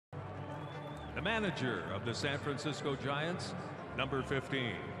The manager of the San Francisco Giants, number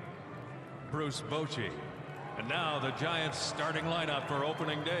 15, Bruce Bochy. And now the Giants starting lineup for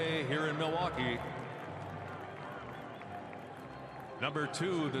opening day here in Milwaukee. Number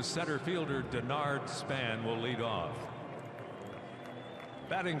 2, the center fielder Denard Span will lead off.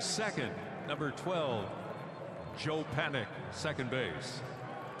 Batting second, number 12, Joe Panik, second base.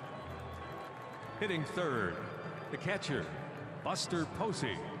 Hitting third, the catcher, Buster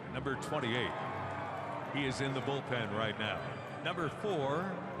Posey, number 28. He is in the bullpen right now. Number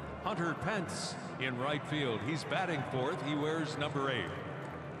 4, Hunter Pence in right field. He's batting fourth. He wears number 8.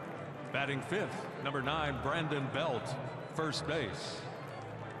 Batting fifth, number 9, Brandon Belt, first base.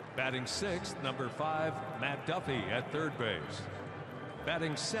 Batting sixth, number 5, Matt Duffy at third base.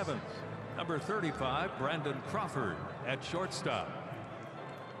 Batting seventh, number 35, Brandon Crawford at shortstop.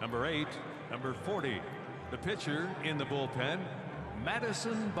 Number 8, number 40, the pitcher in the bullpen,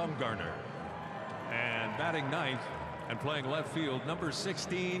 Madison Bumgarner. And batting ninth and playing left field, number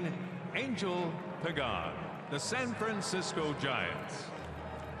 16, Angel Pagan. The San Francisco Giants.